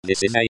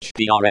This is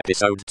HPR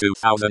episode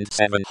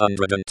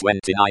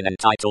 2729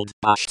 entitled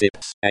Bash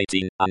Tips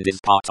 18 and is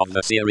part of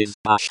the series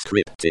Bash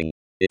Scripting.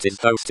 It is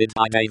hosted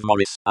by Dave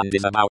Morris and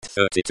is about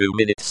 32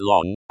 minutes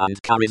long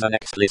and carries an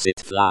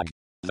explicit flag.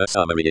 The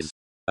summary is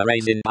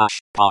Arrays in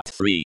Bash, Part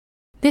 3.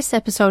 This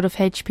episode of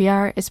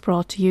HPR is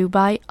brought to you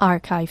by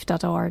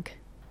archive.org.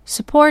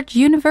 Support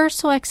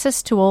universal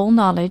access to all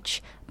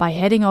knowledge by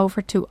heading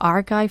over to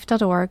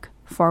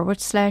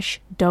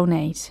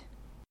archive.org/donate.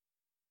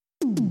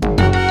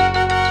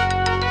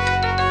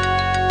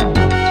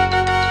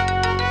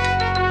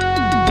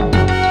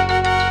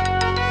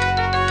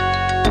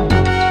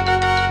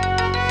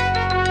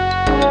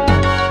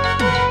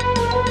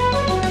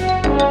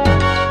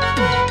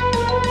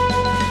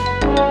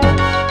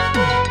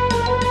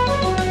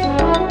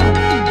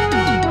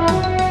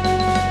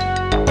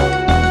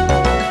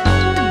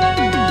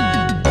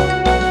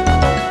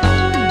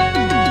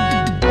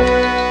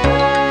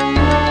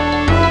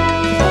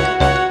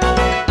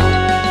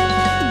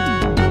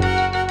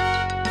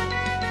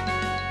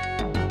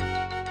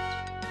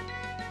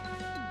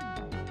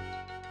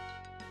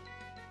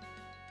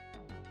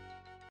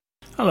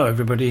 Hello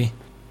everybody,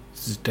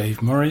 this is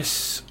Dave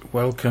Morris.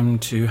 Welcome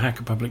to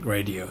Hacker Public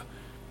Radio.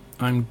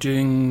 I'm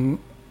doing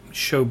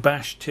show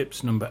Bash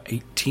Tips number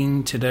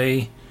 18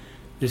 today.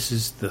 This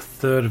is the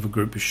third of a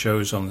group of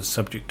shows on the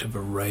subject of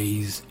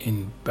arrays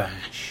in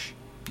Bash.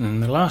 In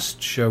the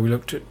last show we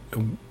looked at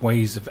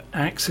ways of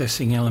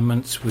accessing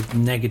elements with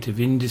negative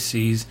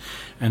indices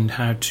and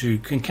how to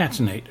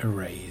concatenate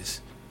arrays.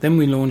 Then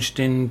we launched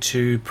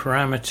into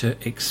parameter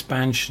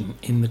expansion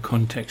in the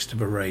context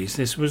of arrays.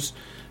 This was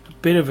a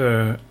bit of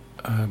a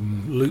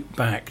loop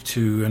back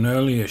to an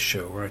earlier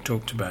show where I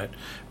talked about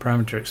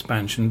parameter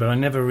expansion, but I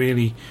never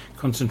really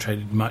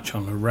concentrated much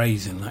on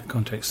arrays in that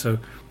context. So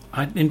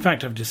I've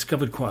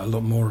discovered quite a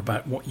lot more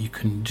about what you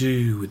can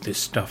do with this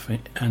stuff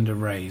and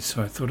arrays,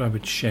 so I thought I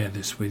would share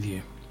this with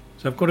you.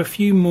 So I've got a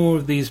few more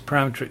of these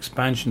parameter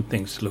expansion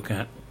things to look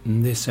at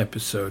in this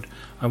episode.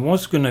 I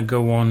was going to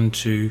go on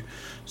to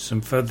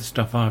some further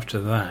stuff after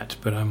that,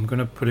 but I'm going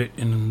to put it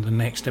in the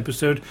next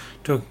episode,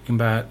 talking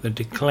about the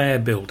declare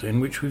built-in,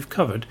 which we've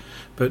covered,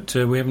 but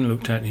we haven't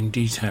looked at in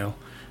detail.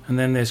 And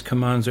then there's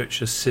commands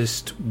which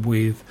assist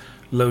with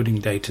loading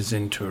data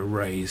into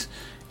arrays,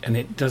 and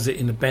it does it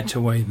in a better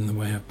way than the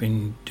way I've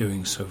been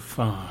doing so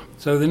far.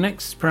 So the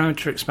next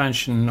parameter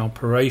expansion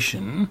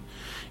operation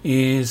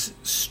is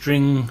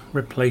string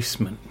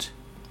replacement,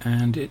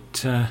 and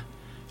it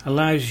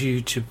allows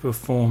you to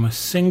perform a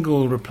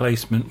single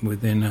replacement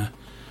within a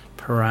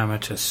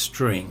parameter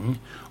string,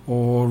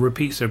 or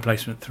repeats the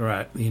replacement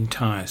throughout the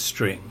entire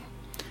string.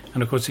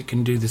 And of course it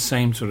can do the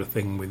same sort of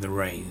thing with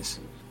arrays.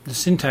 The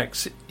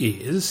syntax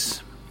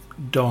is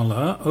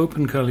 $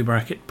 open curly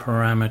bracket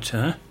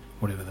parameter,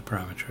 whatever the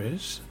parameter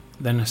is,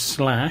 then a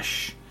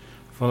slash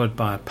followed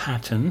by a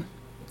pattern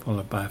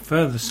followed by a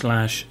further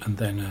slash and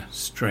then a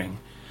string.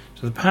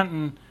 So the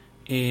pattern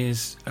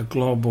is a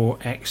glob or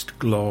ext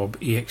glob,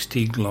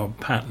 ext glob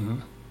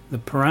pattern. The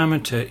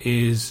parameter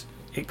is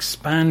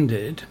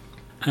expanded,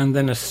 and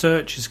then a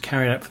search is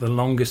carried out for the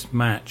longest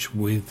match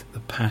with the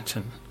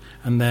pattern.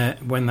 And there,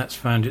 when that's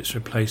found, it's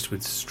replaced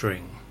with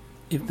string.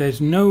 If there's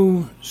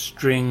no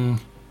string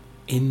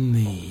in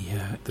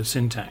the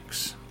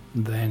syntax,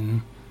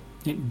 then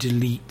it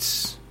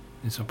deletes,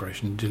 this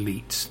operation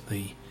deletes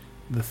the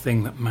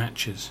thing that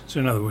matches.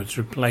 So in other words,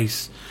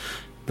 replace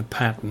the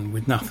pattern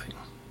with nothing.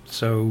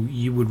 So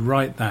you would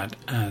write that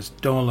as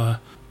 $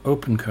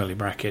 open curly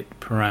bracket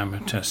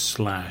parameter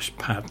slash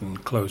pattern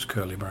close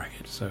curly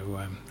bracket. So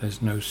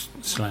there's no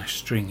slash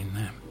string in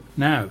there.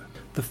 Now,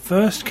 the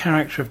first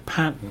character of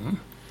pattern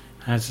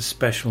has a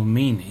special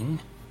meaning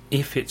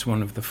if it's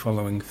one of the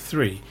following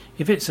three.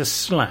 If it's a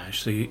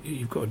slash, so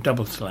you've got a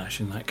double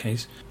slash in that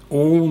case,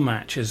 all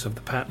matches of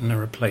the pattern are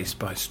replaced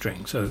by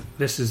string. So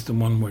this is the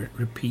one where it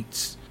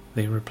repeats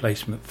the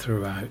replacement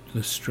throughout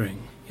the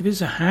string. If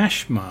it's a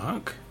hash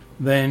mark,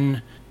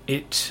 then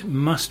it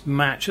must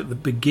match at the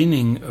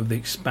beginning of the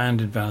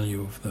expanded value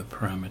of the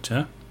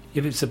parameter.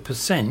 If it's a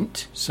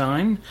 %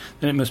 sign,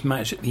 then it must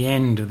match at the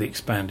end of the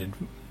expanded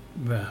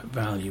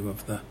value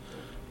of the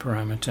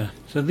parameter.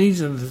 So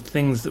these are the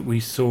things that we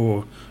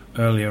saw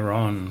earlier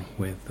on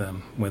with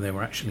where they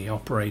were actually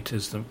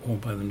operators all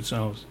by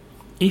themselves.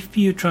 If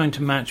you're trying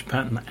to match a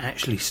pattern that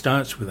actually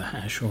starts with a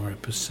hash or a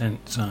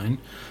 % sign,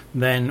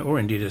 then, or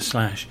indeed a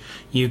slash,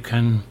 you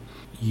can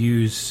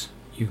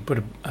put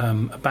a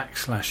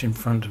backslash in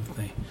front of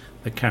the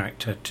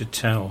character to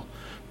tell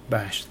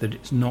Bash that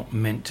it's not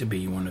meant to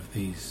be one of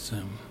these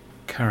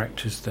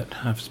characters that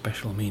have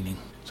special meaning.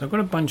 So I've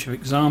got a bunch of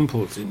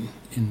examples in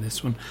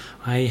this one.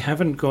 I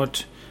haven't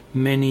got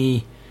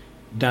many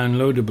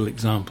downloadable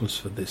examples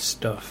for this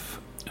stuff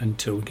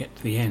until we get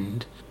to the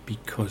end,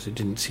 because it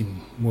didn't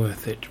seem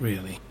worth it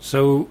really.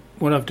 So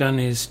what I've done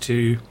is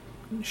to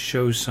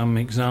show some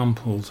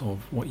examples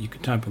of what you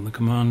could type on the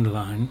command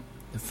line.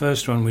 The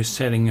first one, we're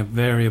setting a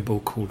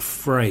variable called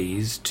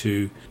phrase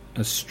to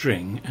a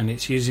string, and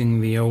it's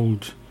using the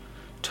old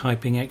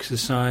typing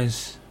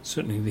exercise,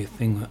 certainly the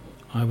thing that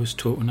I was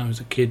taught when I was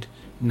a kid,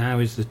 now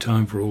is the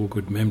time for all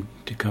good men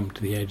to come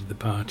to the aid of the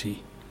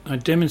party. I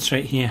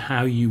demonstrate here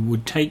how you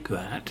would take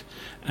that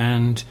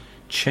and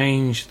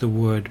change the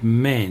word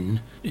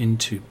men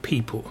into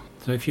people.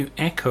 So if you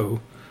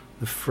echo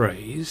the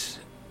phrase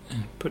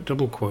and put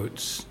double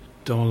quotes,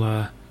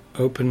 dollar,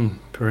 open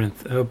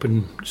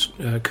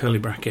curly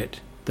bracket,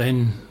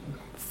 then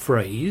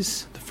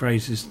phrase, the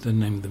phrase is the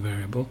name of the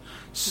variable,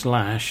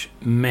 slash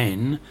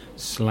men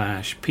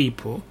slash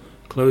people,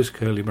 close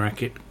curly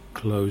bracket,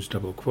 close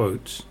double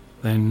quotes,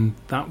 then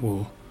that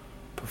will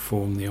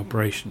perform the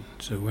operation.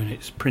 So when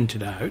it's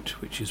printed out,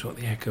 which is what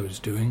the echo is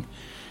doing,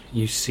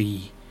 you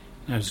see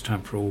now's the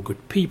time for all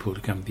good people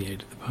to come to the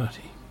aid of the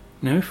party.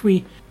 Now if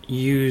we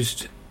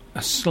used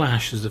a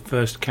slash as the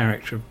first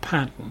character of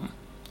pattern,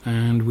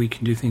 and we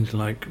can do things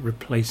like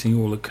replacing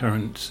all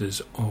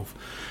occurrences of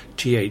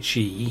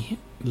THE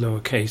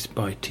lowercase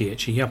by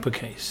THE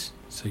uppercase.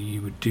 So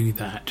you would do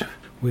that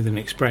with an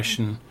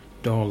expression,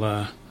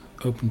 dollar,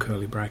 open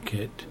curly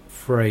bracket,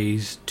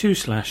 phrase, 2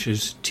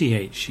 slashes,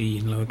 THE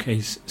in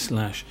lowercase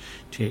slash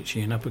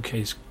THE in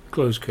uppercase,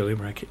 close curly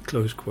bracket,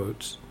 close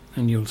quotes,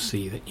 and you'll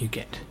see that you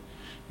get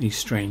these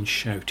strange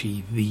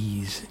shouty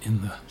these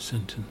in the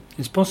sentence.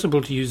 It's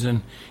possible to use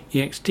an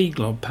ext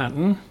glob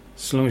pattern,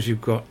 as long as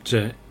you've got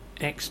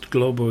ext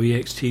glob or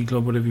ext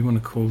glob, whatever you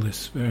want to call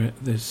this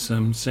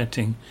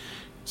setting,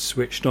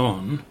 switched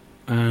on,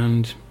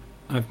 and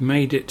I've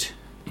made it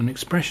an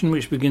expression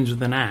which begins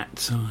with an @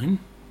 sign,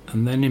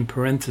 and then in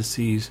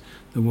parentheses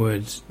the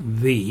words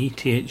the,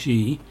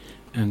 THE,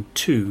 and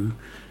to,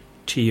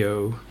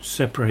 TO,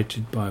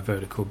 separated by a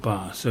vertical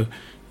bar. So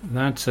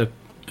that's an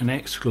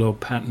ext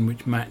glob pattern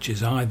which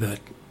matches either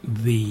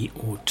the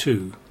or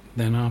to.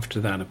 Then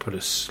after that I put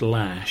a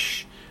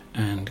slash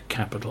and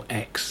capital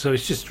X. So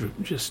it's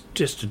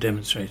just to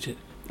demonstrate it.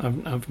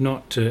 I've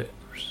not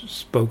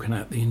spoken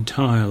out the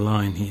entire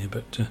line here,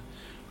 but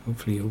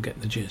hopefully you'll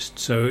get the gist.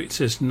 So it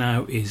says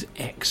now is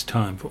X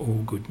time for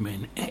all good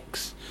men,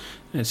 X,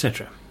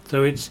 etc.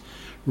 So it's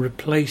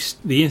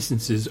replaced the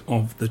instances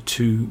of the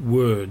two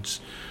words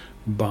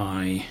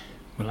by,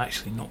 well,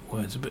 actually not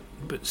words,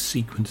 but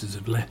sequences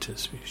of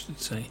letters, we should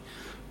say,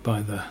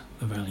 by the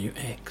value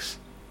X.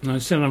 Now I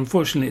said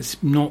unfortunately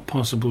it's not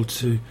possible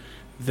to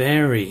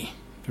vary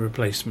the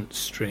replacement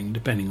string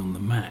depending on the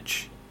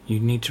match. You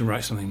need to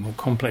write something more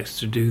complex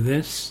to do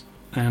this,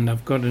 and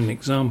I've got an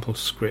example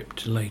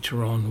script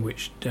later on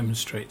which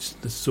demonstrates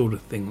the sort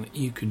of thing that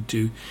you could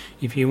do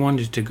if you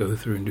wanted to go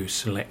through and do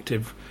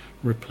selective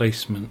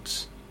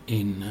replacements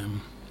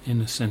in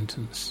a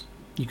sentence.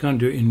 You can't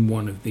do it in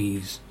one of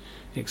these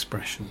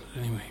expressions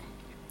anyway.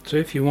 So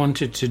if you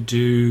wanted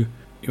to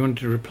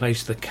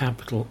replace the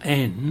capital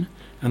N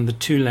and the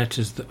two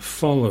letters that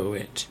follow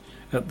it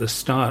at the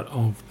start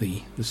of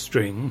the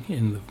string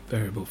in the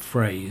variable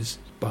phrase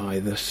by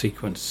the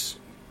sequence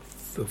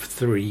of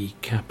 3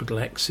 capital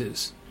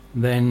X's,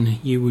 then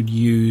you would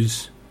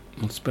use,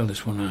 I'll spell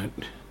this one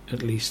out,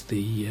 at least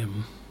the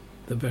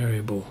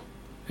variable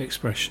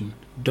expression,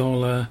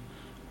 dollar,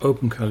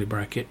 open curly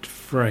bracket,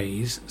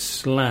 phrase,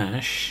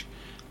 slash,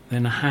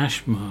 then a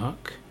hash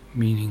mark,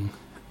 meaning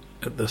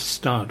at the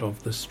start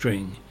of the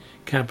string,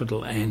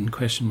 capital N,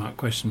 question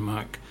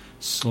mark,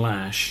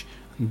 slash,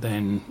 and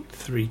then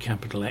 3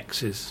 capital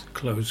X's,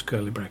 close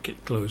curly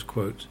bracket, close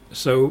quote.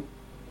 So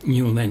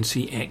you'll then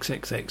see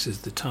XXX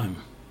as the time.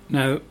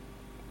 Now,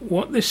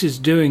 what this is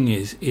doing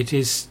is, it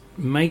is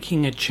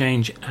making a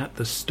change at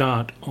the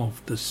start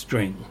of the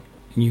string.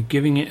 And you're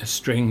giving it a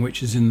string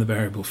which is in the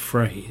variable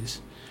phrase.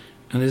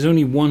 And there's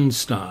only one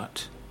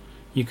start.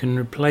 You can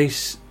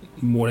replace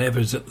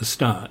whatever's at the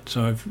start.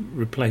 So I've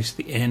replaced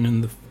the N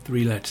and the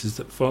 3 letters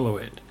that follow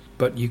it.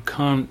 But you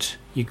can't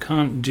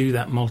do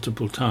that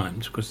multiple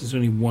times because there's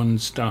only one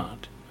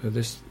start. So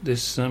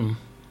this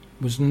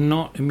was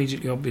not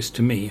immediately obvious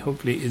to me.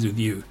 Hopefully it is with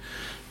you,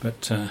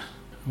 but I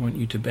want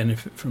you to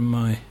benefit from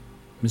my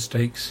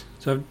mistakes.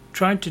 So I've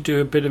tried to do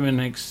a bit of an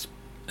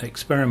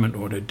experiment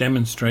or a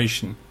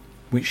demonstration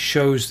which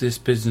shows this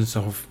business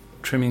of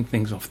trimming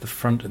things off the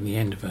front and the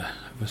end of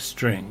a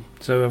string.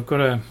 So I've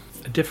got a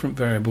different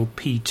variable,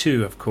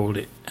 P2 I've called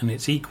it, and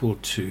it's equal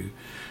to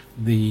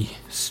the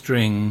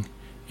string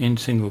in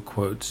single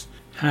quotes,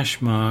 hash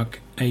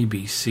mark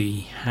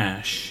ABC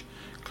hash,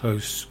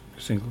 close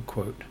single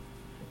quote.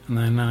 And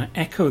then I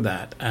echo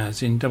that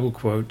as in double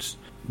quotes,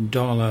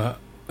 dollar,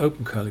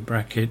 open curly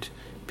bracket,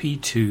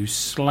 P2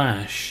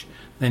 slash,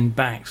 then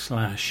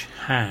backslash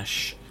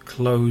hash,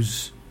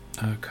 close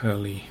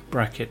curly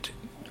bracket,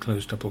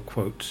 close double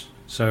quotes.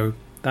 So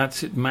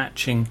that's it,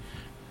 matching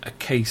a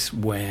case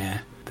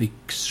where the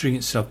string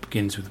itself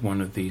begins with one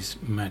of these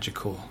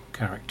magical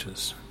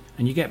characters.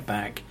 And you get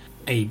back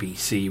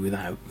ABC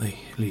without the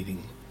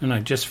leading.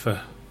 And just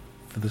for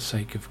the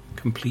sake of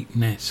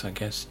completeness, I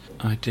guess,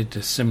 I did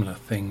a similar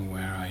thing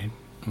where I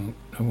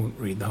won't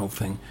read the whole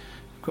thing.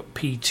 I've got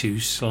P2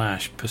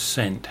 slash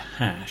 %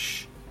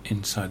 hash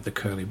inside the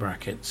curly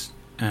brackets,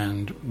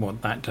 and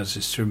what that does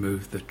is to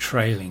remove the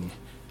trailing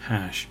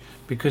hash,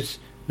 because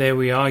there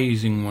we are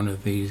using one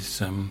of these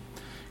kind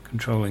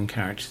controlling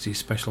characters, these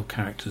special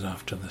characters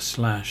after the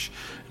slash,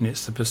 and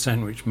it's the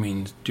percent, which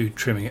means do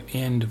trimming at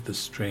the end of the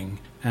string,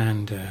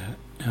 and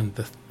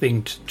the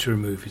thing to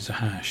remove is a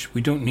hash.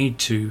 We don't need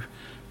to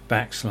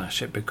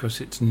backslash it because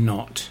it's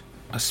not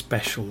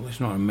it's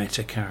not a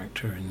meta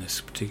character in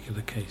this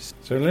particular case.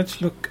 So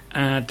let's look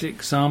at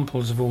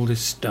examples of all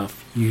this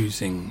stuff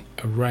using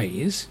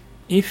arrays.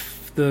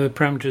 If the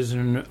parameters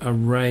are an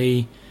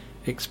array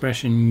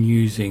expression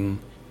using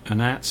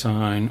an @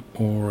 sign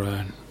or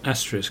an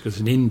asterisk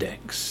as an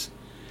index,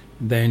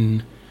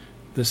 then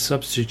the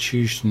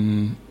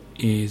substitution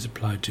is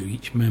applied to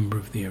each member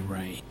of the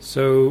array.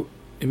 So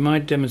in my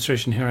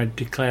demonstration here, I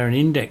declare an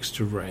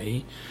indexed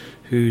array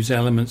whose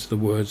elements are the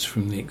words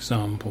from the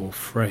example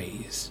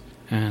phrase.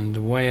 And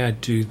the way I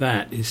do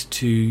that is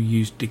to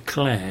use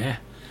declare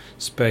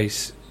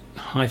space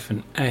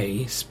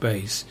 -a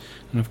space,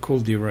 and I've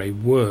called the array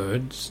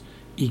words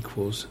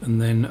equals, and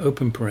then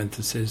open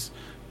parenthesis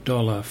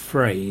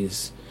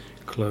 $phrase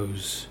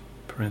close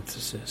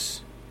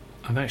parenthesis.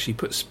 I've actually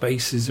put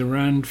spaces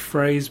around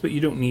phrase, but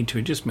you don't need to.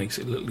 It just makes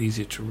it a little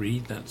easier to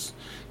read. That's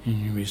the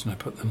only reason I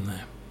put them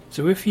there.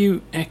 So if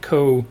you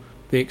echo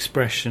the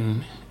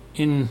expression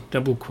in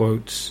double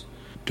quotes,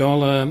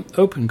 $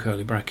 open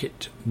curly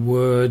bracket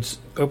words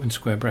open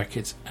square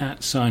brackets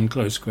 @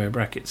 close square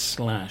brackets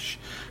slash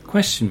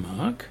question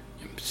mark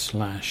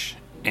slash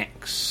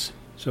x.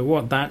 So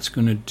what that's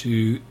going to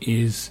do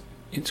is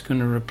it's going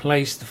to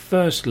replace the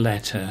first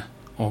letter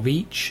of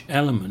each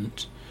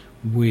element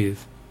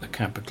with a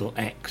capital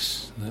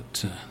X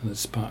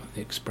that's part of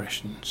the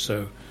expression.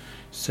 So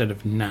instead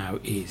of now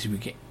is, we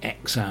get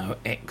XOU,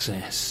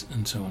 XS,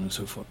 and so on and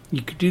so forth.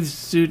 You could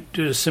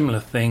do a similar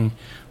thing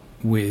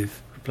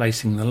with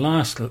replacing the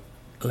last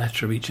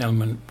letter of each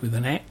element with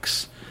an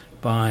X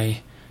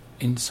by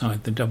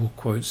inside the double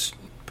quotes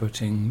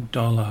putting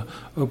 $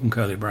 open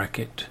curly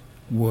bracket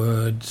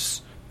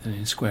words, then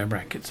in square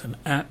brackets an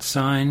 @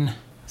 sign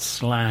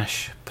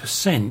slash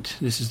 %,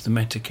 this is the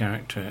meta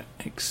character,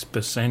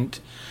 X%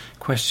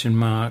 question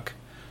mark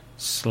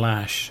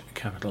slash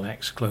capital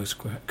X close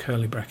square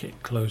curly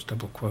bracket close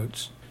double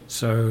quotes.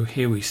 So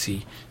here we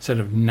see instead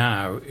of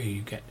now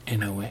you get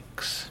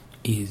NOX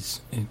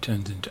is, it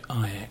turns into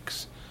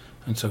IX,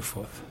 and so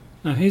forth.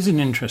 Now here's an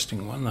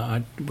interesting one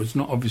that was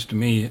not obvious to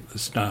me at the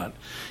start.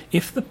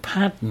 If the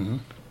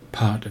pattern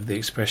part of the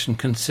expression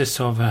consists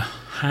of a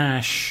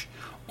hash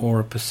or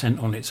a %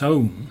 on its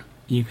own,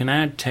 you can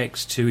add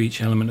text to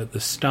each element at the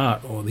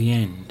start or the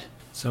end.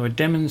 So I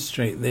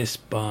demonstrate this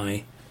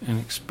by an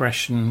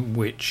expression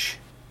which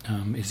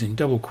is in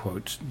double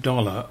quotes,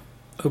 $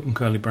 open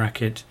curly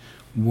bracket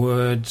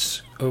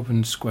words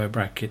open square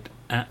bracket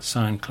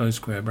 @ close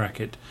square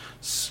bracket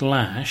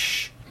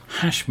slash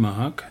hash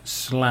mark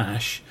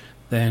slash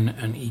then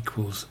an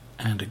equals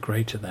and a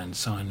greater than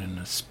sign and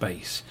a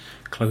space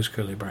close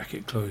curly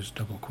bracket close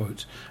double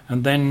quotes.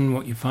 And then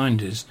what you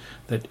find is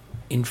that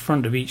in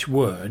front of each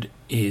word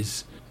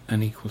is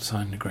an equal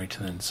sign, a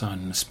greater than sign,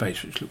 and a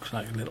space, which looks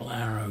like a little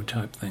arrow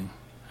type thing.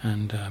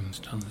 And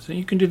so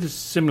you can do the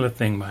similar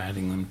thing by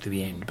adding them to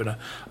the end, but I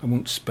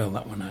won't spell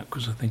that one out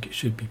because I think it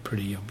should be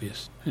pretty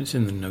obvious. It's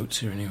in the notes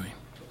here anyway.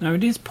 Now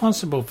it is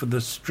possible for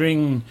the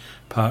string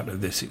part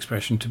of this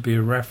expression to be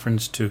a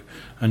reference to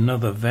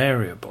another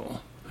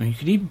variable. And you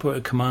could even put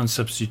a command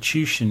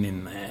substitution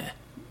in there,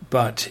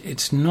 but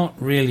it's not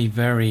a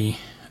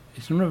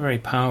very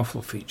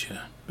powerful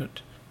feature.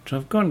 But so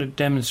I've got a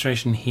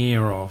demonstration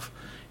here of,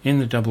 in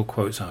the double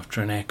quotes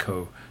after an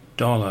echo,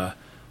 $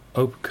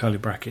 open curly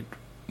bracket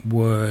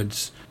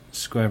words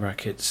square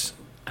brackets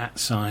 @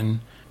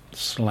 sign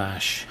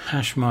slash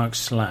hash mark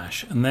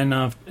slash, and then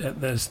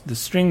there's the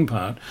string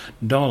part,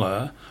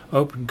 $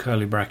 open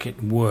curly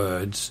bracket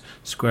words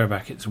square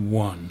brackets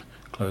 1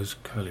 close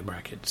curly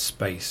bracket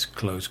space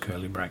close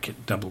curly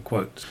bracket double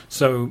quotes.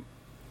 So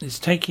it's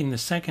taking the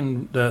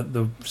second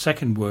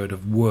word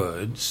of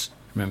words,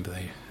 remember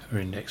they are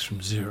indexed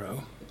from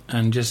 0,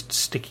 and just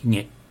sticking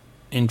it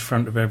in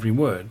front of every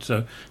word.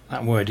 So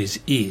that word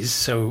is,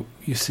 so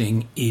you're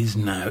seeing is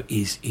now,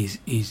 is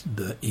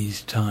the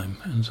is time,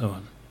 and so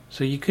on.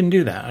 So you can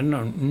do that. I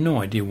have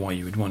no idea why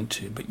you would want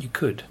to, but you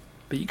could.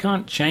 But you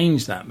can't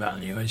change that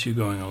value as you're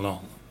going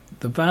along.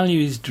 The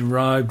value is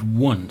derived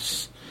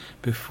once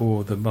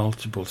before the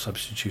multiple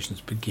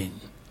substitutions begin.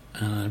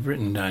 And I've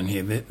written down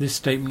here that this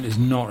statement is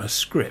not a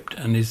script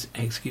and is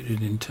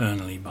executed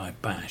internally by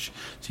bash.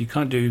 So you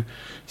can't do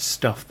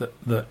stuff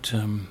that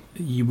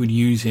you would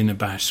use in a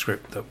bash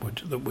script that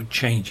would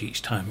change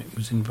each time it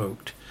was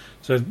invoked.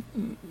 So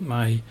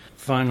my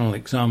final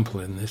example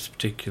in this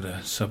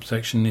particular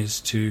subsection is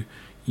to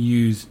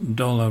use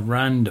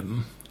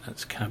 $random,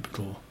 that's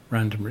capital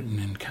random written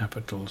in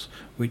capitals,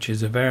 which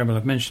is a variable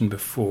I've mentioned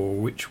before,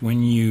 which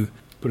when you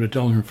put a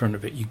dollar in front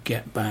of it, you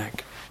get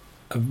back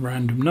a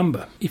random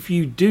number. If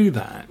you do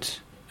that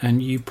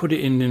and you put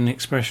it in an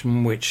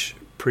expression which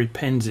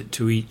prepends it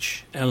to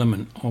each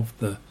element of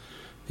the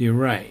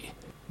array,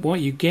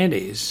 what you get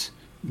is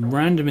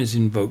random is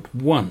invoked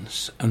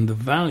once, and the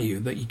value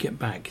that you get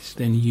back is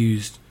then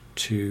used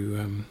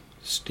to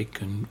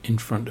stick in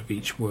front of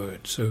each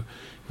word. So in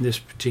this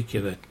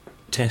particular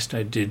test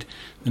I did,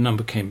 the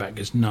number came back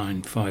as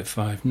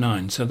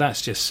 9559. So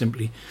that's just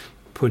simply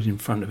put in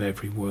front of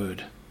every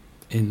word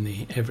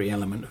in every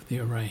element of the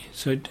array.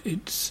 So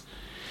it's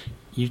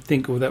you'd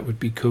think, oh, that would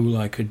be cool,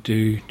 I could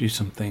do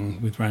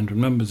something with random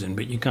numbers in,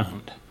 but you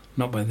can't.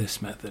 Not by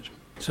this method.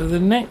 So the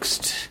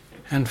next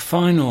and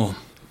final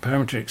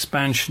parameter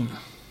expansion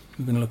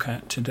we're going to look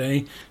at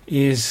today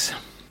is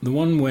the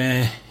one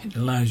where it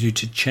allows you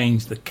to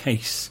change the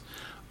case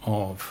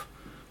of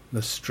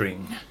the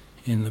string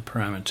in the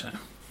parameter.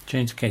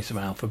 Change the case of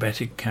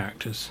alphabetic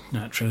characters,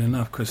 naturally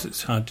enough, because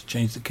it's hard to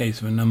change the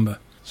case of a number.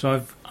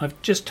 So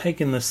I've just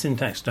taken the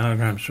syntax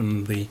diagrams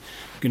from the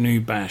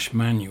GNU Bash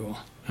manual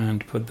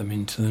and put them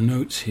into the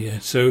notes here.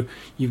 So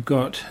you've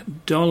got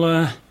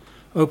 $,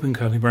 open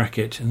curly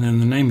bracket, and then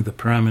the name of the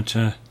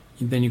parameter.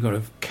 Then you've got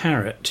a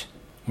caret,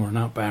 or an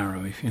up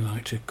arrow if you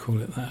like to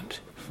call it that,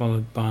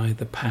 followed by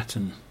the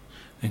pattern,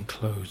 then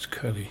close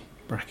curly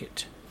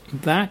bracket.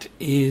 That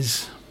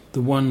is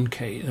the one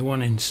case, the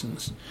one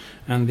instance.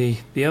 And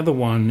the other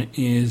one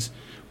is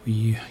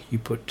where you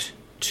put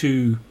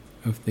two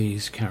of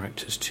these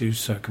characters, two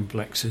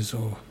circumflexes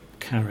or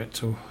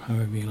carets, or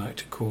however you like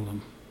to call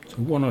them. So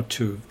one or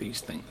two of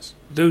these things.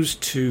 Those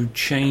two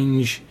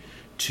change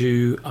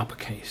to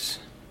uppercase.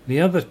 The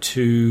other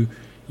two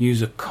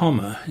use a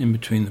comma in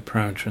between the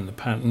parameter and the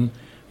pattern,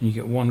 and you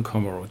get one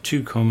comma or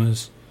two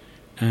commas,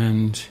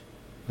 and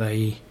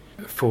they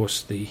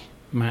force the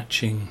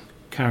matching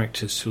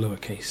characters to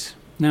lowercase.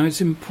 Now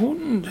it's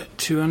important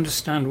to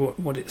understand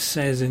what it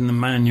says in the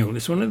manual.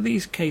 It's one of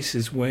these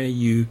cases where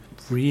you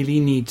really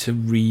need to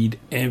read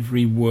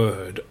every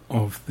word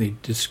of the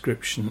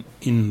description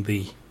in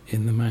the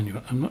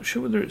manual. I'm not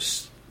sure whether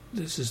this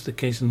is the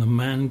case in the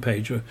man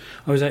page, or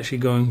I was actually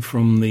going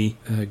from the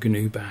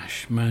GNU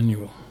Bash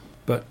manual.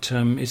 But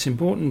it's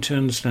important to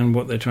understand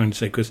what they're trying to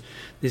say, because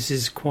this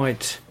is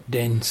quite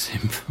dense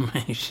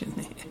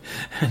information,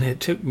 and it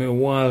took me a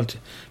while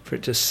for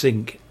it to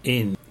sink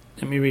in.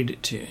 Let me read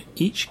it to you.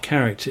 Each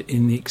character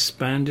in the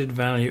expanded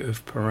value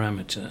of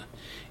parameter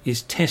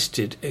is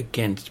tested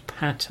against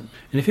pattern,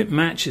 and if it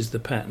matches the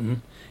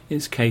pattern,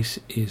 its case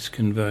is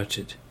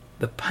converted.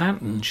 The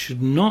pattern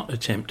should not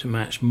attempt to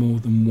match more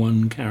than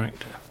one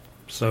character.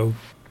 So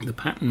the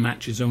pattern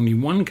matches only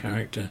one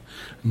character,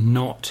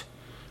 not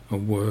a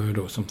word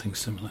or something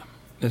similar.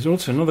 There's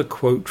also another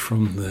quote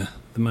from the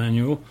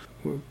manual,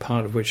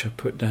 part of which I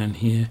put down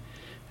here,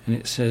 and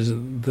it says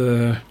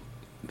the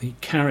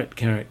caret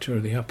character, or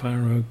the up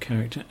arrow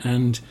character,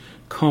 and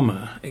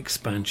comma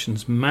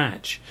expansions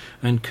match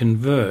and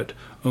convert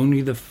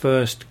only the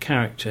first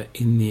character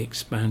in the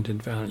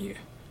expanded value.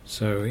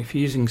 So if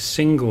you're using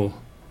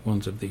single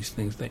ones of these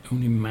things, they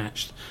only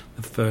match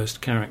the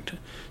first character.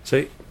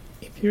 So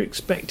if you're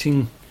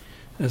expecting,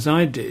 as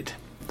I did,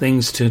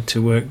 things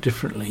to work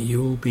differently, you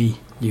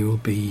will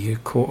be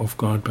caught off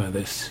guard by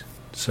this.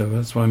 So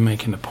that's why I'm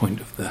making a point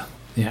of the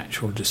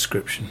actual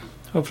description.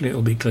 Hopefully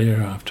it'll be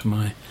clearer after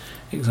my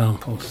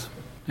examples.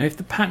 Now if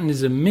the pattern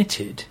is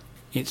omitted,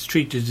 it's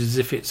treated as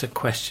if it's a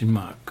question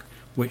mark,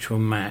 which will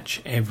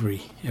match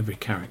every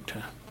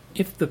character.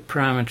 If the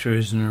parameter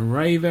is an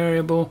array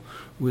variable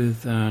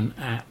with an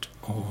 @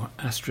 or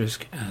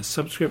asterisk as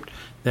subscript,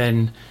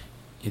 then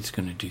it's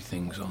going to do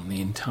things on the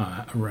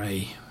entire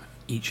array,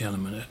 each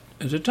element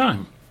at a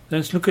time.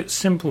 Let's look at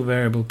simple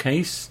variable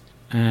case,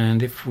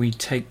 and if we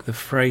take the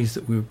phrase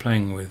that we were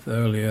playing with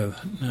earlier,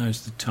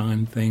 now's the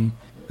time thing,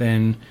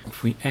 then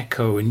if we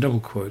echo in double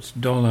quotes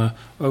 $,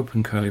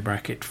 open curly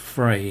bracket,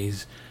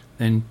 phrase,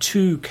 then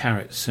two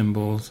caret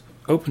symbols,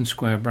 open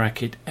square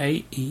bracket,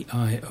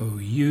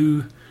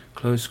 A-E-I-O-U,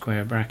 close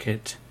square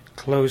bracket,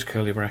 close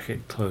curly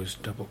bracket, close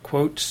double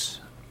quotes.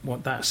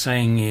 What that's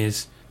saying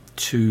is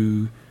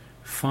to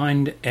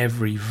find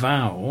every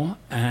vowel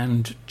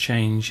and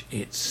change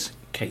its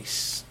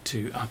case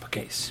to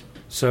uppercase.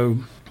 So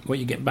what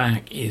you get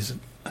back is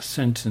a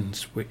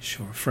sentence or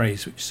a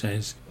phrase which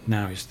says,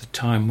 now is the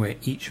time where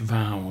each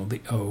vowel,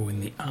 the O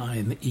and the I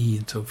and the E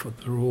and so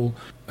forth, are all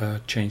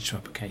changed to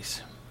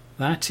uppercase.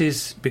 That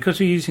is, because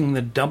we're using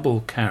the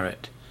double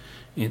caret,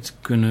 it's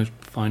going to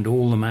find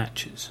all the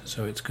matches.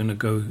 So it's going to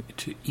go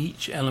to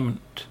each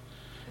element,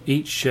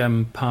 each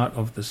part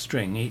of the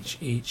string, each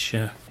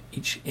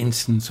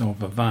instance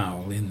of a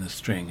vowel in the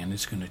string, and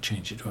it's going to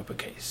change it to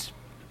uppercase.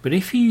 But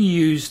if you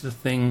use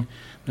the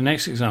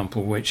next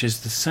example, which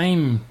is the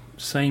same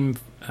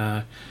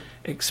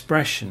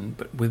expression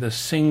but with a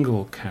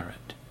single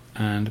caret,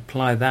 and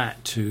apply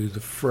that to the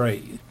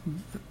phrase,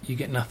 you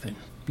get nothing.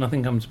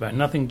 Nothing comes back.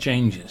 Nothing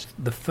changes.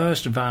 The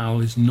first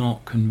vowel is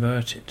not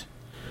converted.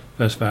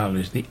 First vowel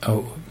is the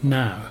O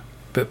now.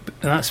 But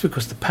that's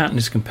because the pattern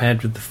is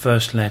compared with the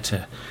first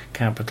letter,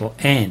 capital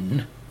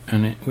N,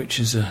 and which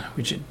isn't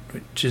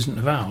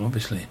a vowel,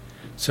 obviously.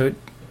 So it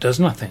does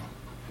nothing.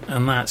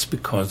 And that's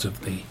because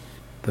of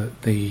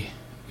the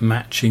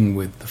matching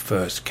with the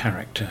first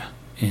character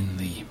in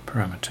the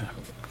parameter.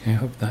 Okay, I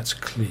hope that's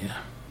clear.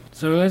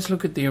 So let's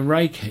look at the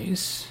array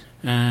case.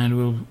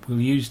 and we'll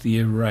use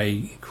the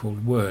array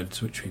called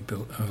words, which we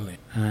built earlier,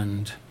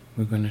 and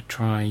we're going to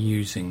try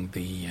using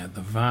the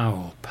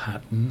vowel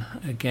pattern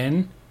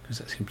again, because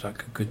that seems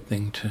like a good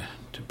thing to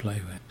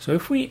play with. So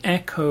if we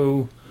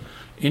echo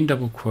in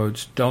double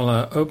quotes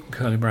dollar open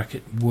curly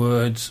bracket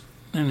words,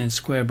 and in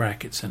square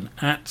brackets an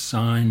 @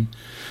 sign,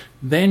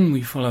 then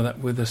we follow that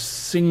with a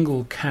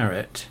single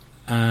caret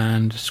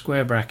and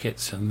square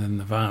brackets, and then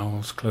the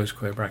vowels, close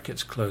square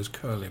brackets, close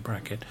curly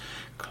bracket,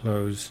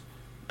 close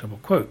double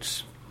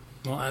quotes.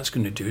 What that's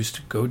going to do is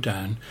to go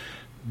down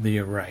the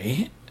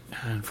array,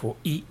 and for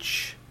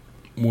each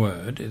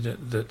word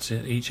that's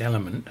in each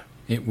element,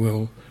 it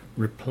will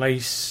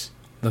replace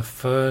the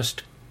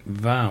first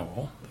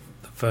vowel,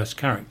 the first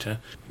character,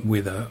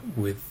 with a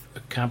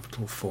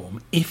capital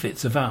form if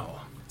it's a vowel.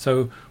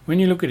 So when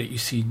you look at it, you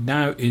see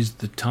now is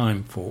the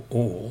time for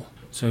all.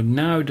 So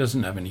now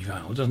doesn't have any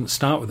vowel, doesn't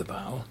start with a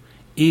vowel.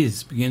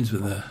 Is begins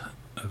with a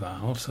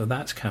vowel, so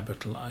that's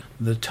capitalized.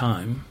 The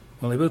time,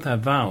 well, they both have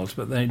vowels,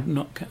 but they're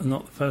not the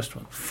first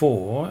one.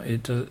 For,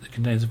 it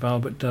contains a vowel,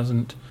 but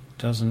doesn't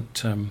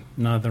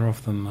neither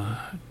of them.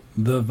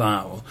 The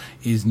vowel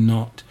is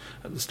not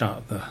at the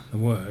start of the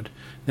word.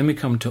 Then we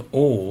come to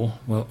all.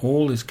 Well,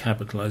 all is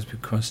capitalized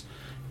because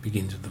it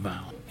begins with the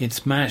vowel.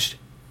 It's matched.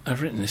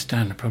 I've written this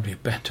down in probably a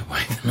better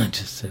way than I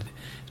just said it.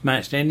 It's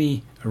matched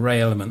any array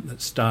element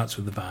that starts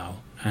with the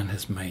vowel and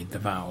has made the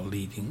vowel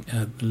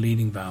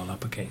leading vowel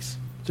uppercase.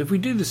 So if we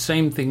do the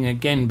same thing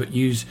again but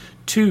use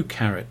 2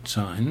 caret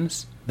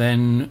signs,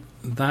 then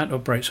that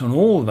operates on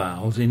all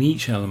vowels in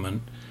each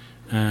element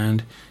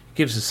and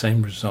gives the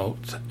same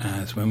result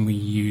as when we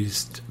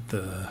used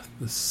the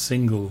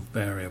single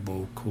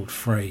variable called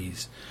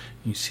phrase.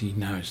 You see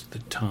now is the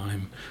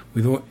time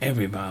with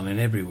every vowel in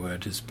every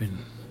word has been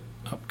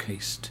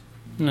upcased.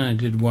 And I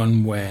did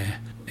one where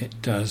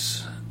it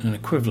does an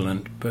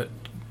equivalent but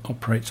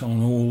operates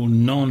on all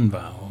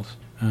non-vowels,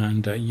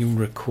 and you'll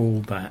recall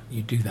that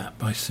you do that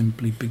by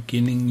simply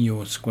beginning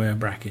your square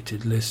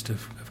bracketed list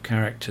of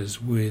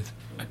characters with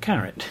a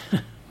caret,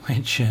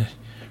 which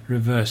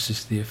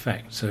reverses the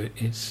effect. So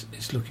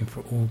it's looking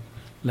for all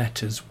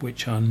letters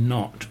which are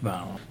not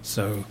vowel.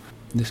 So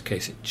in this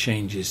case it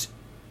changes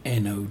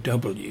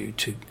NOW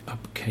to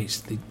uppercase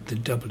the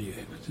W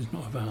because it's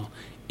not a vowel.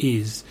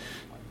 Is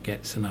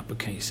gets an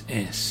uppercase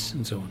S,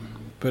 and so on.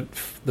 But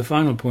the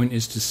final point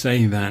is to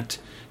say that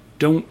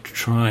don't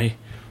try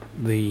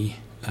the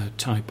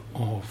type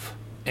of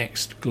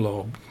Xed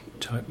glob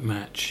type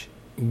match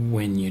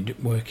when you're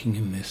working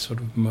in this sort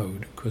of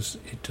mode, because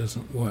it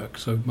doesn't work.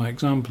 So my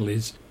example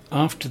is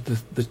after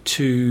the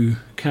 2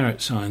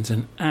 caret signs,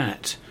 an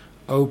 @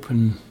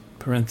 open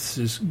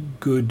parenthesis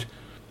good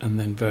and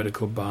then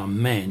vertical bar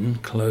men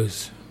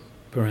close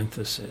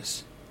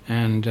parenthesis,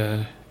 and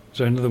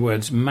so in other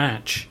words,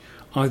 match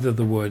either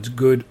the words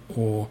good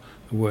or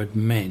the word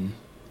men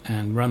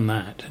and run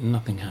that, and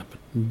nothing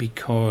happened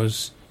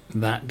because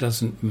that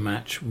doesn't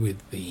match with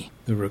the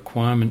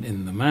requirement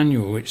in the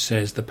manual, which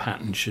says the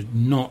pattern should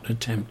not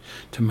attempt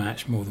to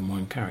match more than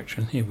 1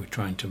 character. And here we're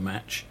trying to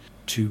match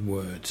 2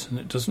 words, and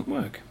it doesn't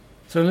work.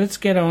 So let's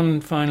get on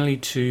finally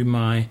to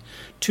my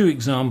 2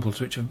 examples,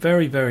 which are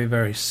very, very,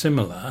 very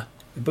similar.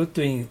 They're both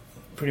doing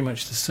pretty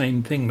much the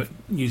same thing, but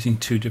using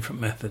 2 different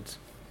methods.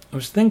 I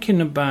was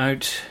thinking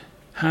about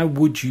how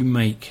would you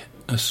make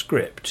a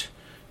script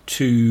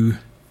to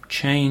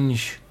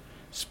change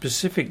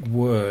specific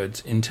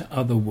words into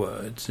other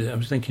words. I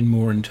was thinking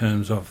more in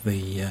terms of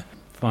the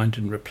find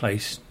and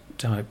replace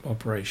type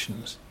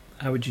operations.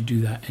 How would you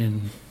do that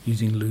in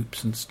using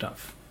loops and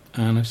stuff?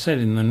 And I've said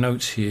in the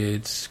notes here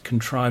it's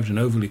contrived and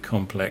overly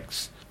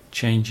complex,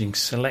 changing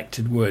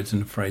selected words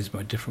in a phrase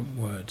by different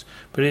words.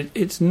 But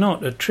it's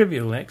not a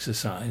trivial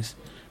exercise,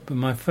 but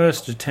my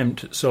first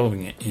attempt at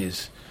solving it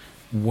is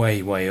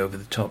way, way over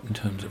the top in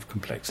terms of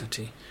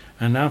complexity.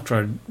 And after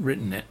I'd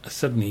written it, it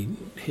suddenly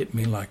hit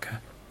me like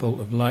a bolt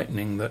of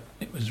lightning that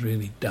it was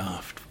really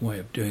daft way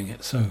of doing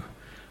it. So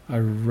I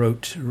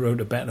wrote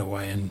a better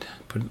way and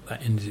put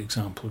that in as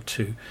example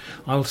too.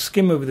 I'll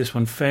skim over this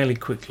one fairly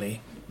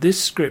quickly.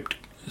 This script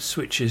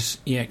switches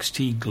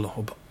ext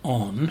glob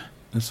on.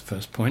 That's the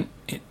first point.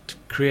 It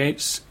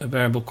creates a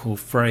variable called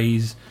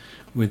phrase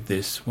with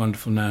this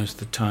wonderful now's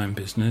the time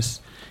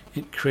business.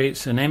 It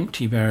creates an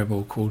empty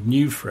variable called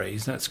new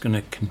phrase. That's going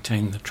to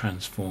contain the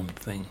transformed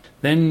thing.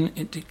 Then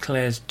it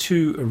declares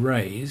 2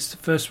 arrays. The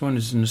first one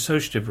is an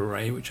associative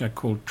array, which I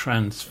call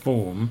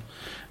transform,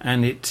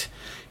 and it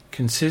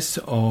consists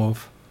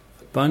of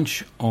a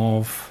bunch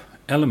of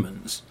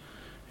elements.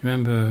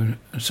 Remember, an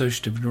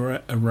associative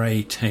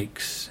array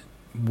takes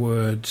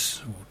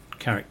words or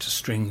character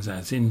strings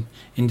as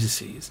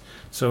indices.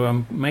 So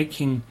I'm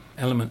making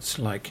elements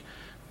like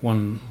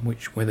one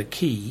where the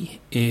key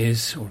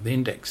is, or the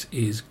index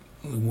is,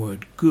 the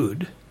word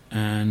good,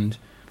 and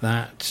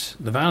that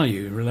the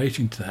value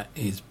relating to that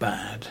is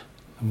bad,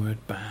 the word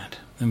bad.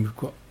 Then we've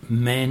got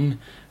men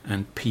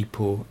and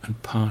people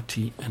and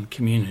party and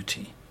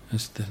community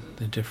as the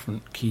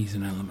different keys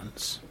and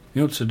elements.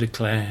 We also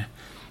declare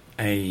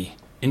a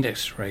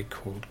index array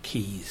called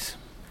keys.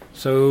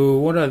 So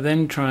what I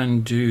then try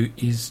and do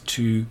is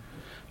to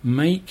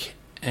make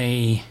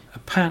a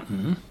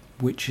pattern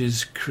which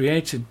is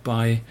created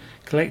by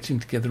collecting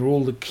together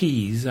all the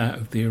keys out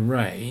of the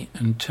array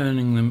and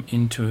turning them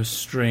into a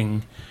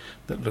string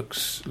that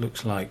looks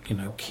like,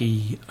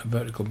 key, a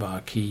vertical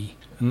bar key.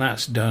 And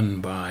that's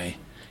done by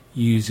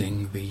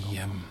using the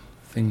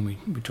thing we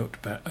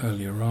talked about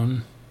earlier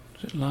on.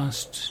 Was it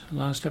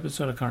last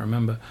episode? I can't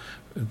remember.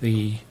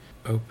 The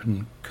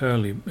open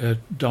curly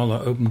dollar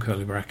open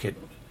curly bracket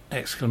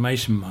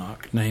exclamation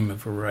mark name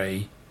of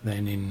array,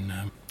 then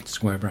in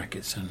square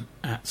brackets an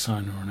 @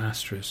 sign or an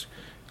asterisk,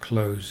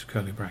 close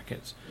curly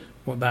brackets.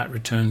 What that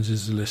returns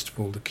is a list of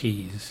all the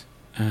keys,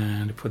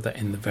 and I put that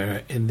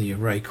in the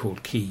array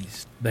called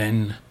keys.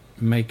 Then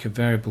make a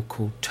variable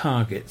called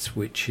targets,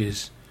 which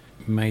is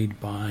made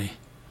by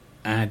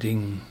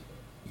adding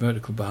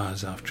vertical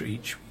bars after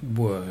each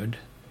word.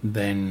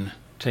 Then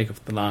take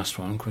off the last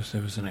one because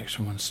there was an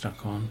extra one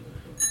stuck on.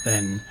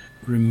 Then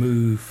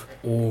remove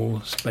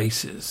all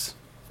spaces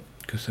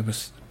because there were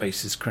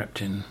spaces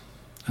crept in.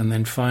 And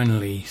then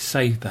finally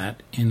save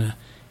that in a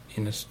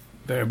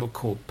variable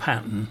called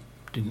pattern.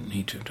 Didn't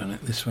need to have done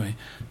it this way,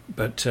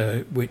 but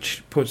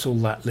which puts all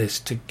that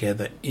list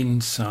together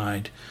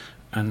inside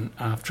and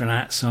after an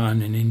 @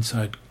 sign and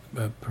inside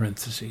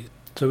parentheses.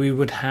 So we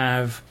would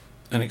have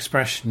an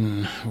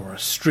expression or a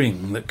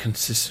string that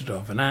consisted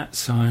of an @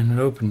 sign, an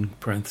open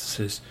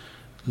parenthesis,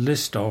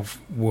 list of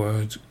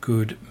words,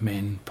 good,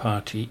 men,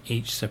 party,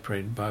 each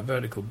separated by a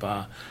vertical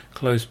bar,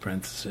 close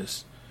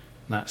parenthesis.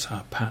 That's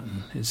our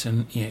pattern. It's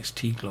an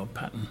ext glob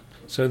pattern.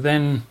 So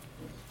then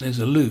there's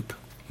a loop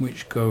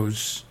which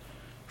goes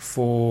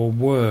for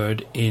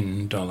word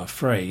in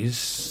 $phrase,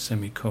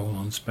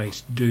 semicolon,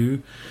 space,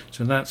 do.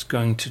 So that's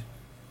going to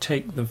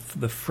take the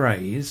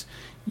phrase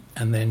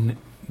and then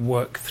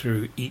work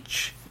through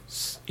each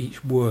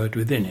word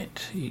within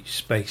it, each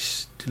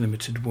space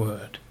delimited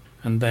word.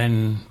 And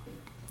then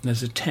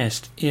there's a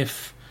test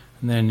if,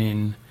 and then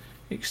in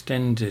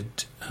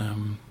extended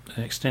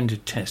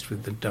test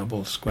with the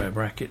double square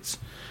brackets,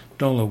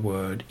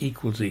 $word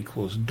equals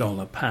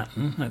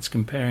 $pattern. That's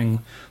comparing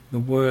the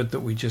word that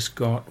we just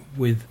got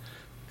with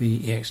the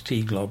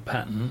ext glob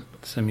pattern,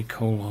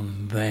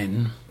 semicolon,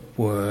 then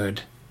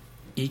word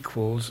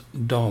equals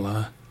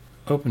 $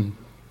 open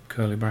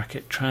curly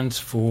bracket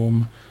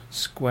transform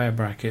square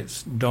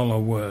brackets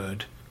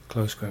 $word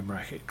close square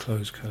bracket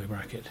close curly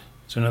bracket.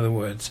 So in other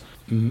words,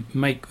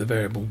 make the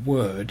variable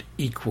word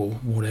equal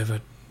whatever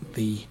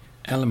the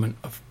element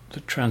of the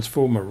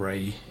transform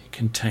array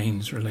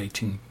contains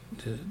relating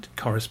to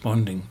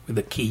corresponding with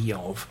the key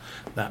of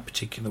that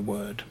particular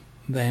word.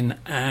 Then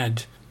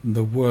add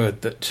the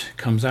word that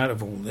comes out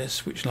of all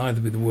this, which will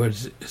either be the word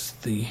as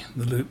the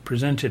loop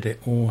presented it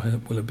or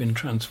will have been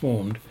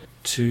transformed,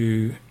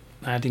 to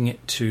adding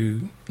it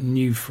to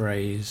new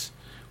phrase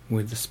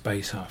with the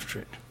space after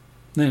it.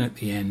 Then at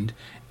the end,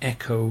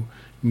 echo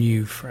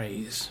new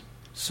phrase.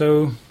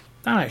 So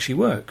that actually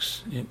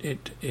works.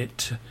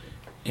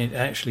 It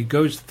actually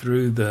goes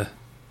through the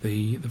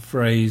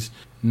phrase,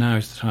 now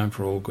is the time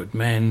for all good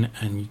men,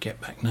 and you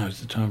get back, now is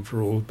the time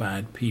for all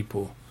bad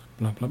people,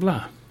 blah blah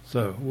blah.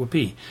 So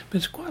whoopee. But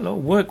it's quite a lot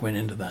of work went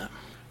into that.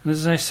 And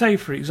as I say,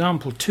 for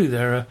example, too,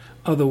 there are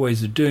other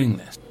ways of doing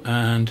this.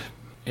 And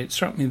it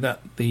struck me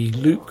that the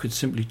loop could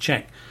simply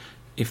check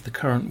if the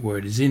current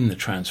word is in the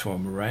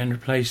transform array and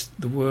replace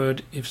the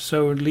word if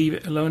so and leave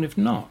it alone if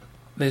not.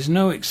 There's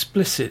no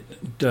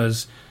explicit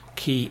does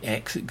key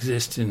X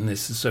exist in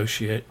this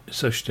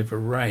associative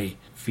array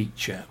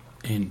feature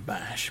in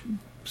Bash.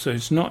 So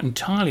it's not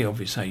entirely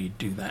obvious how you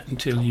do that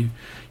until you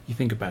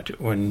think about it,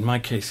 or in my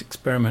case,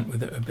 experiment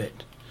with it a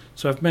bit.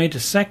 So I've made a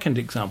second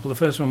example. The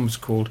first one was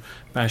called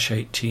Bash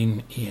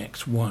 18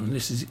 EX1.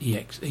 This is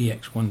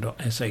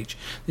EX1.sh.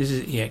 This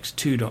is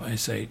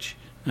EX2.sh.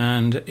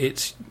 And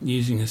it's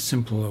using a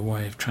simpler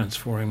way of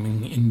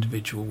transforming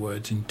individual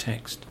words in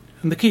text.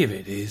 And the key of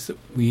it is that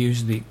we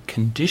use the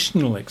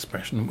conditional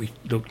expression that we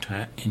looked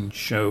at in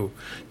show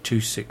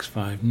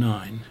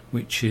 2659,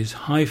 which is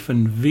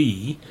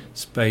 -v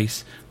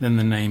space, then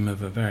the name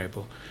of a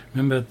variable.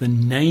 Remember, the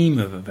name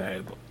of a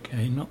variable,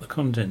 okay, not the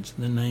contents,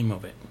 the name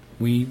of it.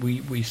 We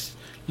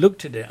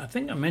looked at it, I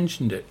think I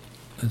mentioned it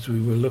as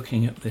we were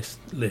looking at this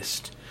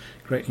list,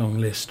 great long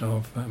list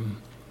of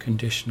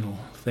conditional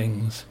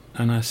things,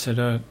 and I said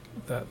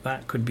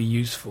that could be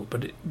useful,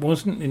 but it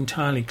wasn't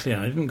entirely clear.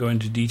 I didn't go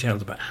into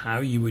details about how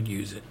you would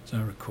use it, as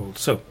I recall.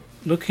 So,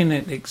 looking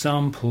at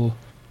example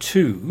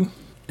 2,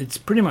 it's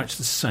pretty much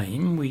the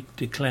same. We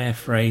declare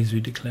phrase, we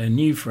declare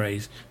new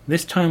phrase.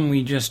 This time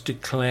we just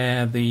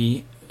declare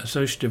the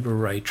associative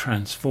array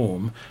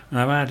transform, and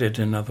I've added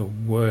another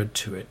word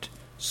to it.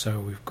 So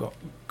we've got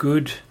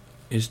good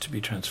is to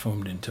be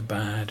transformed into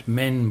bad,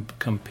 men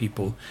become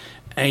people,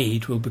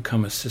 aid will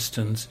become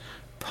assistance,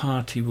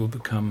 party will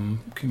become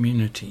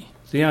community.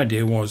 The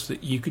idea was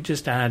that you could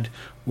just add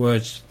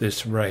words to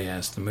this array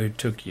as the mood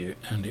took you,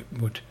 and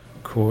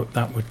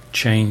that would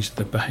change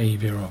the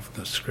behavior of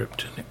the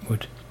script, and it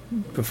would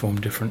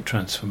perform different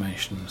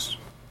transformations.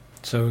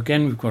 So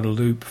again, we've got a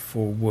loop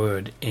for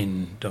word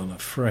in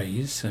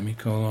 $phrase,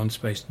 semicolon,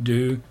 space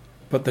do.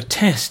 But the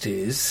test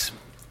is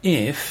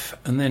if,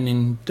 and then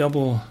in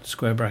double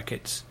square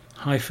brackets,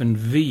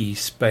 -v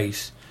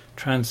space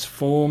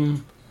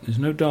transform, there's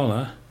no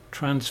dollar,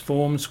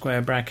 transform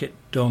square bracket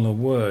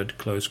 $word,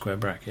 close square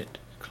bracket,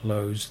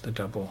 close the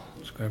double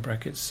square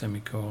brackets,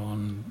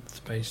 semicolon,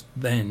 space,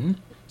 then.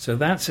 So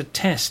that's a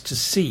test to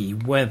see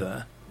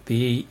whether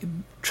the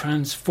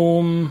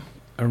transform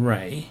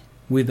array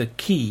with a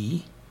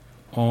key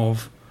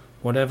of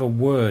whatever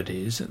word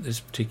is at this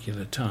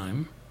particular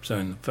time, so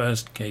in the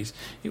first case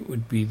it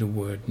would be the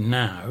word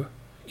now,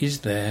 is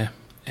there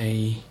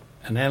an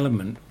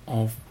element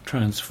of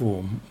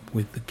transform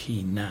with the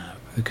key now,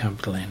 the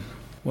capital N?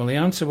 Well, the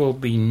answer will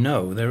be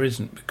no, there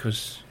isn't,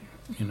 because,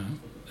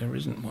 there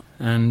isn't one.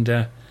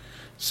 And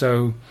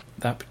so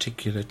that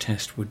particular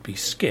test would be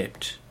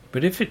skipped.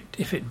 But if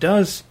it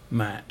does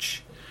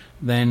match,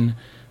 then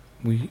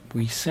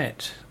we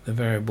set the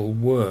variable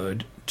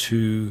word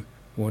to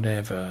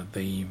whatever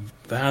the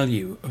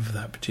value of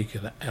that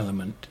particular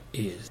element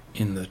is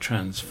in the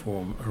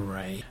transform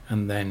array,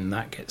 and then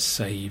that gets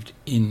saved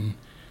in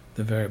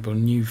the variable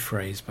new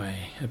phrase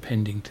by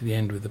appending to the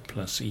end with a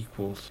plus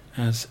equals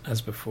as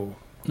before.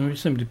 And we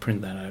simply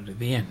print that out at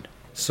the end.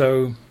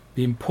 So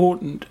the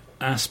important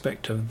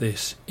aspect of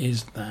this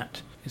is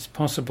that it's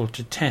possible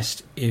to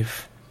test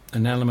if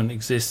an element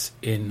exists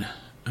in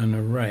an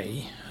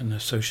array, an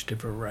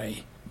associative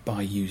array,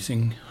 by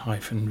using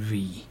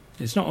 -v.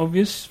 It's not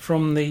obvious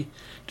from the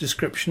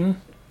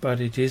description, but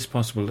it is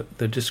possible.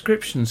 The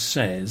description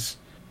says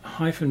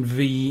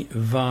 -v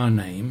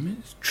varname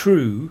is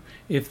true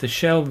if the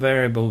shell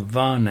variable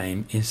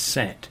varname is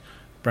set,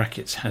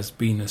 brackets has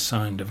been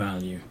assigned a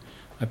value.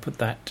 I copied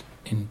that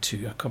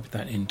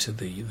into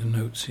the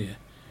notes here.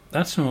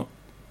 That's not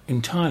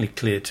entirely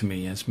clear to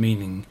me as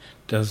meaning,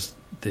 does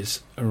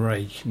this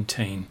array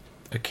contain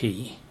a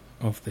key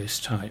of this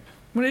type?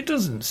 Well, it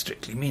doesn't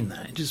strictly mean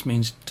that. It just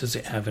means, does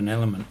it have an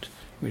element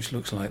which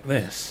looks like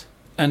this?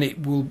 And it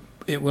will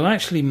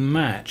actually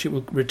match, it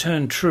will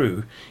return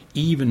true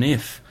even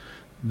if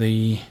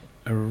the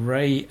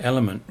array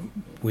element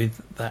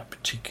with that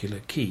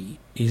particular key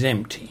is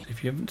empty.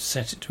 If you haven't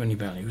set it to any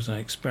values, I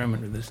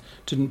experimented with this,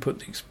 didn't put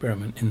the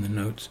experiment in the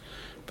notes,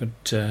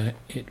 but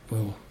it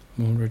will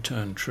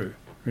return true.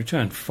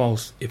 Return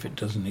false if it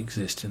doesn't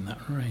exist in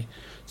that array.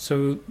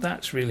 So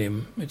that's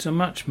really, it's a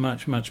much,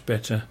 much, much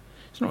better.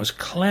 It's not as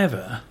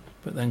clever,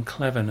 but then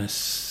cleverness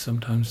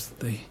sometimes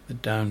the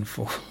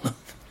downfall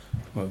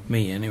of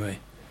me anyway.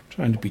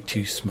 Trying to be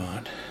too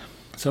smart.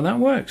 So that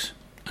works.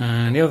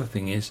 And the other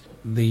thing is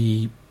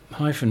the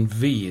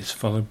 -v is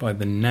followed by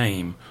the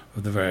name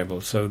of the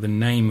variable. So the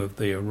name of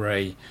the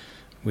array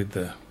with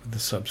the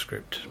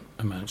subscript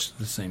amounts to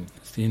the same.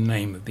 It's the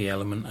name of the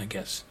element, I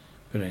guess.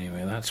 But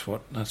anyway, that's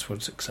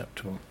what's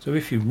acceptable. So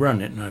if you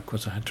run it, and of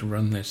course I had to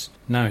run this,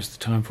 now is the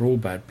time for all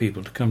bad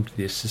people to come to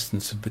the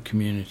assistance of the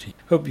community.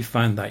 Hope you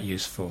find that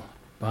useful.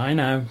 Bye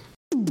now.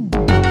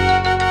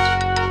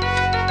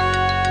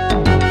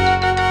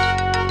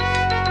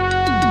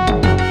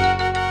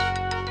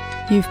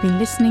 You've been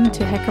listening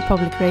to Hacker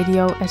Public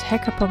Radio at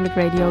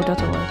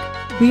hackerpublicradio.org.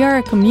 We are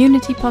a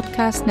community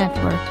podcast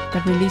network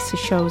that releases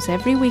shows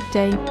every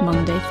weekday,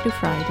 Monday through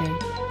Friday.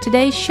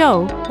 Today's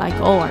show, like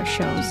all our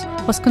shows,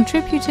 was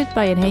contributed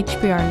by an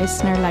HPR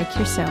listener like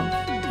yourself.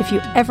 If you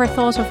ever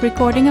thought of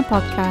recording a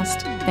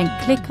podcast, then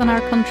click on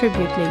our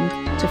contribute link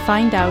to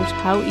find out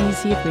how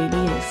easy it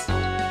really is.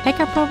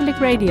 Hacker Public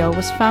Radio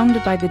was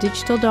founded by the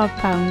Digital Dog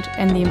Pound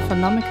and the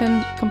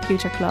Infonomicon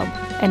Computer Club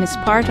and is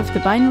part of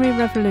the binary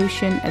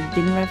revolution at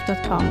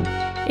binrev.com.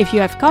 If you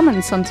have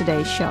comments on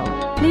today's show,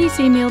 please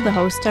email the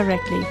host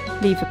directly,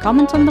 leave a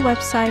comment on the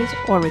website,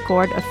 or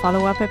record a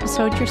follow-up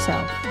episode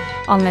yourself.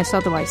 Unless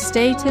otherwise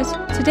stated,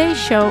 today's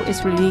show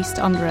is released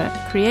under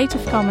a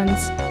Creative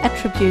Commons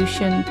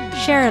Attribution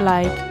Share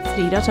Alike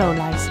 3.0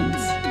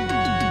 license.